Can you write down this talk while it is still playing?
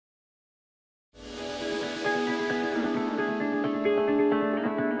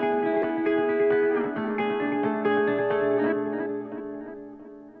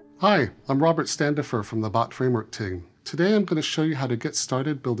Hi, I'm Robert Standifer from the Bot Framework team. Today I'm going to show you how to get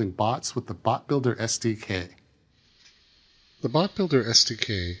started building bots with the Bot Builder SDK. The Bot Builder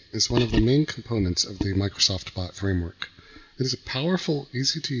SDK is one of the main components of the Microsoft Bot Framework. It is a powerful,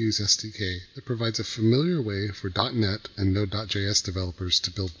 easy-to-use SDK that provides a familiar way for .NET and Node.js developers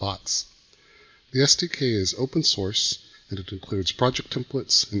to build bots. The SDK is open source, and it includes project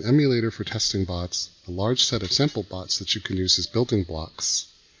templates, an emulator for testing bots, a large set of sample bots that you can use as building blocks,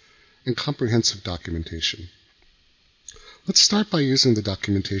 and comprehensive documentation. Let's start by using the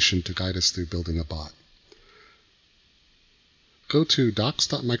documentation to guide us through building a bot. Go to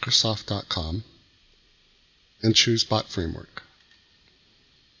docs.microsoft.com and choose Bot Framework.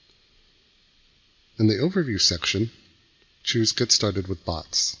 In the Overview section, choose Get Started with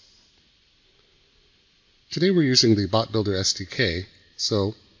Bots. Today we're using the Bot Builder SDK,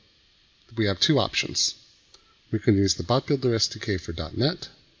 so we have two options. We can use the Bot Builder SDK for .NET,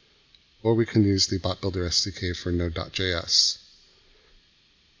 or we can use the Bot Builder SDK for Node.js.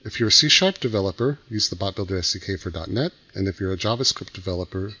 If you're a C# developer, use the Bot Builder SDK for .NET, and if you're a JavaScript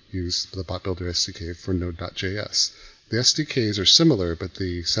developer, use the Bot Builder SDK for Node.js. The SDKs are similar, but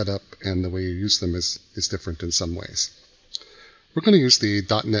the setup and the way you use them is different in some ways. We're going to use the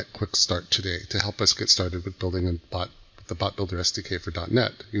 .NET Quick Start today to help us get started with building the Bot Builder SDK for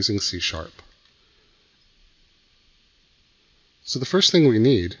 .NET using C#. So the first thing we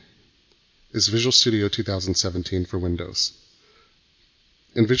need is Visual Studio 2017 for Windows.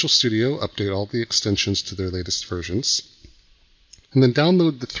 In Visual Studio, update all the extensions to their latest versions, and then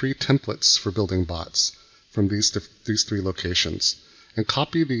download the 3 templates for building bots from these 3 locations, and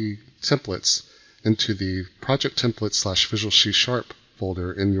copy the templates into the project template / Visual C#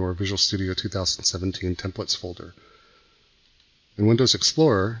 folder in your Visual Studio 2017 templates folder. In Windows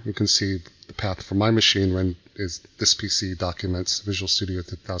Explorer, you can see the path for my machine is this PC documents Visual Studio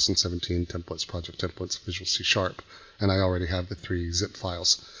 2017 templates, project templates, Visual C#, and I already have the 3 zip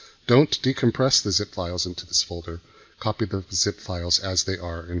files. Don't decompress the zip files into this folder. Copy the zip files as they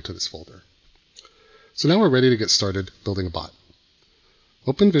are into this folder. So now we're ready to get started building a bot.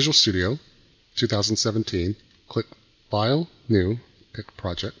 Open Visual Studio 2017, click File, New, pick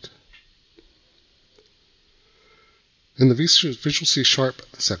Project. In the Visual C#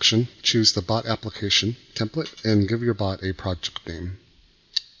 section, choose the Bot Application template and give your bot a project name.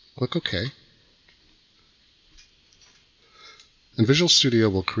 Click OK. And Visual Studio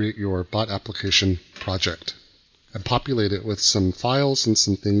will create your bot application project and populate it with some files and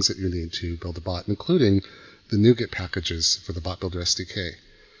some things that you need to build a bot, including the NuGet packages for the Bot Builder SDK.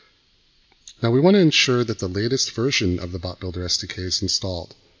 Now we want to ensure that the latest version of the Bot Builder SDK is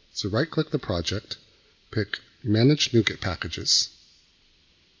installed. So right-click the project, pick Manage NuGet Packages.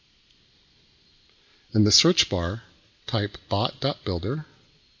 In the search bar, type bot.builder.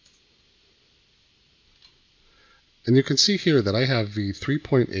 And you can see here that I have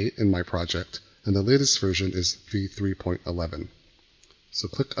v3.8 in my project, and the latest version is v3.11. So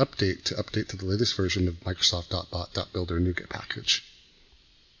click Update to update to the latest version of Microsoft.bot.builder NuGet package.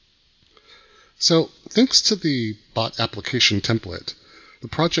 So thanks to the bot application template, the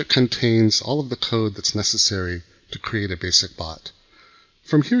project contains all of the code that's necessary to create a basic bot.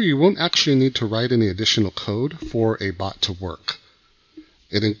 From here, you won't actually need to write any additional code for a bot to work.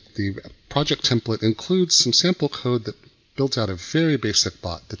 The project template includes some sample code that builds out a very basic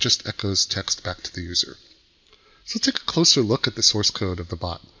bot that just echoes text back to the user. So let's take a closer look at the source code of the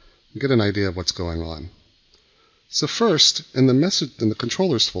bot and get an idea of what's going on. So first, in the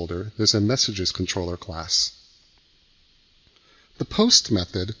controllers folder, there's a messages controller class. The post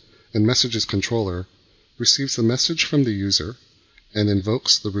method in messages controller receives the message from the user and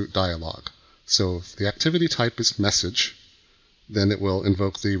invokes the root dialog. So if the activity type is message, then it will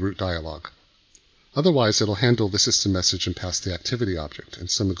invoke the root dialog. Otherwise, it'll handle the system message and pass the activity object. And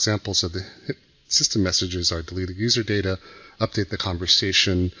some examples of the system messages are delete user data, update the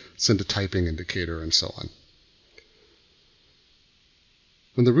conversation, send a typing indicator, and so on.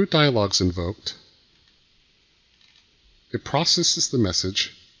 When the root dialog is invoked, it processes the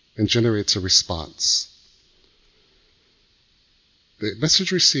message and generates a response. The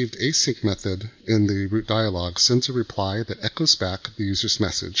message received async method in the root dialog sends a reply that echoes back the user's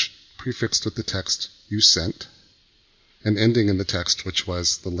message, prefixed with the text you sent, and ending in the text, which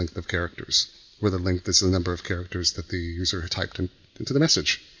was the length of characters, where the length is the number of characters that the user typed into the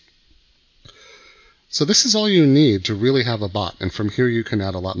message. So this is all you need to really have a bot, and from here you can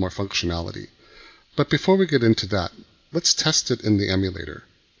add a lot more functionality. But before we get into that, let's test it in the emulator.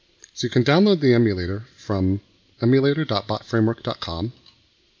 So you can download the emulator from emulator.botframework.com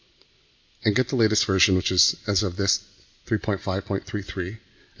and get the latest version, which is, as of this, 3.5.33,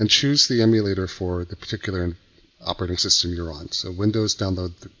 and choose the emulator for the particular operating system you're on. So Windows,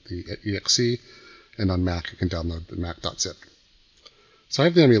 download the exe, and on Mac, you can download the mac.zip. So I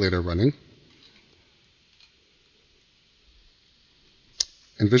have the emulator running.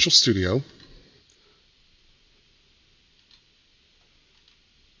 In Visual Studio,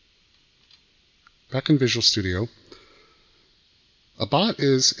 back in Visual Studio, a bot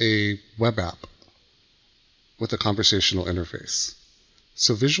is a web app with a conversational interface.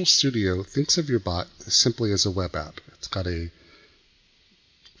 So Visual Studio thinks of your bot simply as a web app. It's got a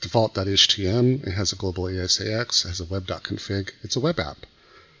default.htm, it has a global ASAX, it has a web.config. It's a web app.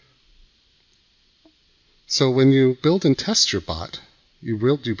 So when you build and test your bot, you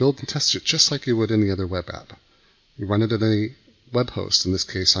build and test it just like you would any other web app. You run it at any web host. In this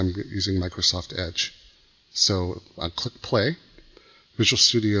case, I'm using Microsoft Edge. So I'll click play. Visual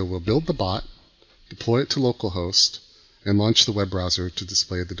Studio will build the bot, deploy it to localhost, and launch the web browser to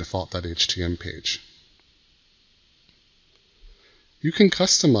display the default.htm page. You can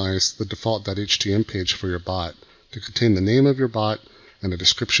customize the default.htm page for your bot to contain the name of your bot and a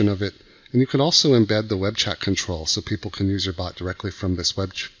description of it, and you can also embed the web chat control so people can use your bot directly from this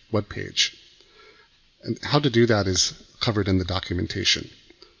web page. And how to do that is covered in the documentation.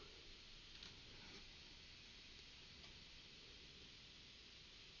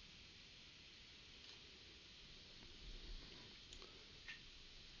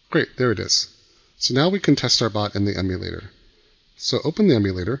 Great, there it is. So now we can test our bot in the emulator. So open the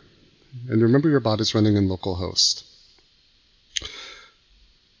emulator, and remember your bot is running in localhost.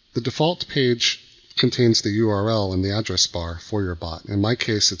 The default page contains the URL and the address bar for your bot. In my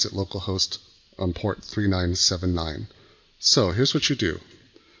case, it's at localhost on port 3979. So here's what you do.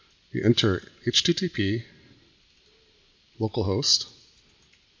 You enter HTTP, localhost,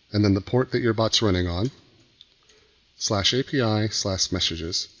 and then the port that your bot's running on,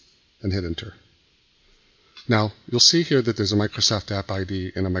 /API/messages, and hit enter. Now, you'll see here that there's a Microsoft App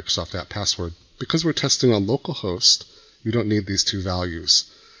ID and a Microsoft App password. Because we're testing on localhost, you don't need these two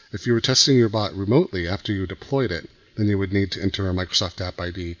values. If you were testing your bot remotely after you deployed it, then you would need to enter a Microsoft App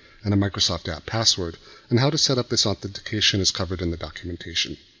ID and a Microsoft App password. And how to set up this authentication is covered in the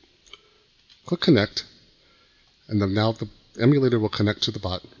documentation. Click Connect, and then now the emulator will connect to the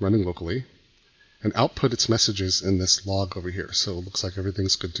bot running locally and output its messages in this log over here. So it looks like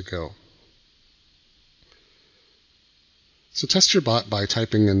everything's good to go. So test your bot by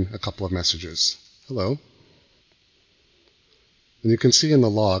typing in a couple of messages. Hello. And you can see in the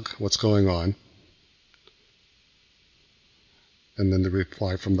log what's going on, and then the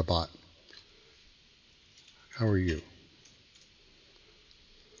reply from the bot. How are you?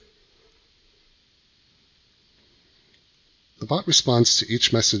 The bot responds to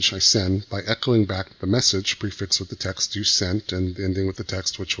each message I send by echoing back the message prefixed with the text you sent and ending with the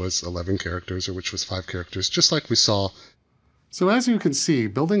text which was 11 characters or which was 5 characters, just like we saw. So as you can see,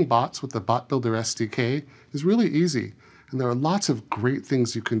 building bots with the Bot Builder SDK is really easy, and there are lots of great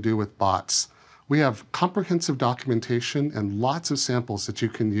things you can do with bots. We have comprehensive documentation and lots of samples that you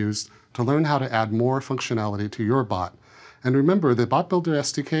can use to learn how to add more functionality to your bot. And remember, the Bot Builder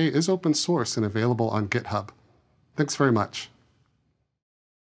SDK is open source and available on GitHub. Thanks very much.